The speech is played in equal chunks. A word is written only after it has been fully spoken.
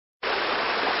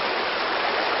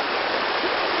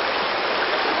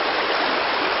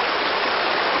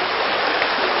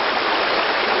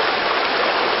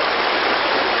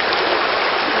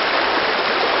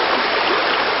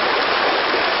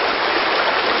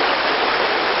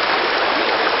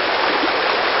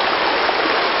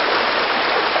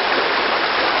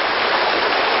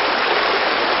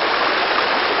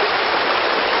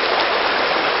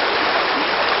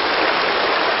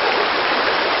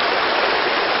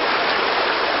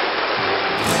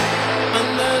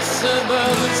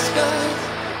suburban skies,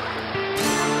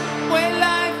 where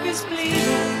life is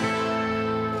bleeding,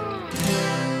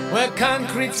 where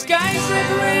concrete skies are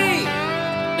gray.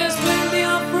 There's plenty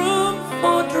of room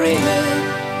for dreaming.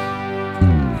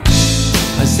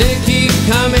 I say keep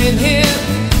coming here,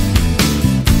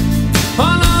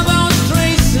 follow those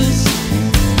traces.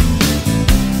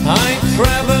 I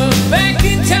travel back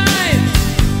in time,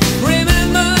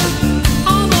 remember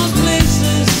all those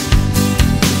places.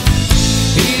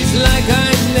 It's like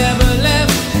I never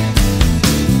left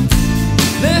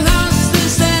the house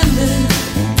that's ended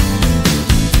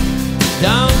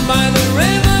down by the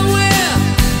river where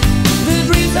the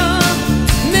dreams are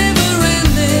never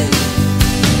ending.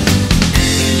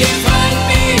 You find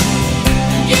me,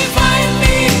 you find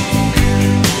me,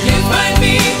 you find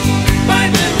me by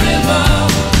the river.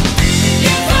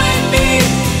 You find me,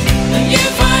 you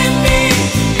find me,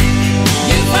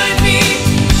 you find me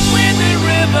where the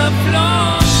river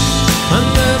flows.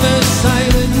 Under the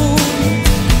silent moon,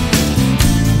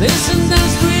 this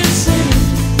industrial city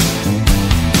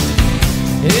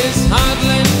is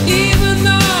heartland, even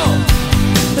though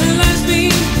the life's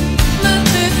been not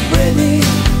that pretty.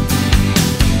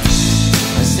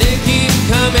 I say keep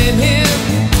coming here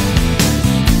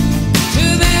to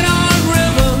that old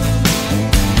river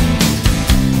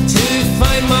to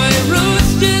find my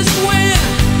roots, just where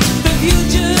the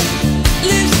future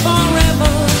lives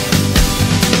forever.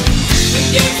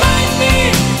 You find me,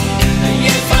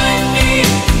 you find me,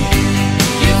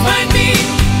 you find me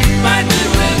by the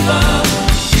river.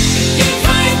 You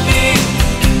find me,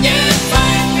 you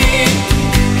find me,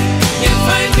 you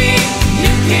find me,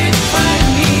 you can find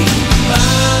me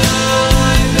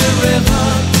by the river,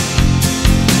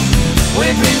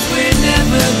 where dreams will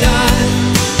never die.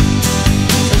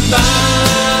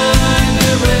 By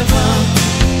the river,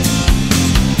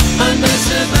 under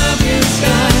suburban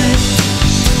skies.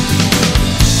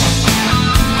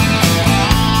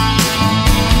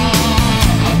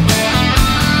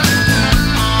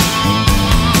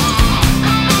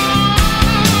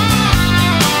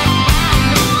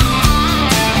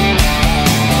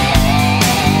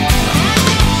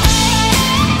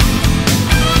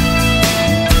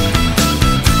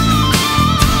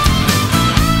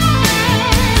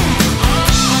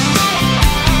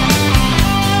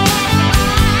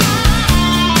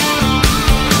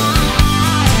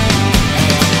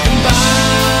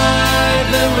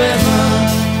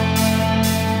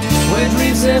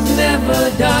 Dreams have never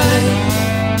died.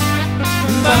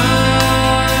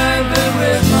 By the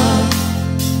river,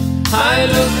 I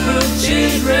look through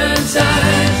children's eyes.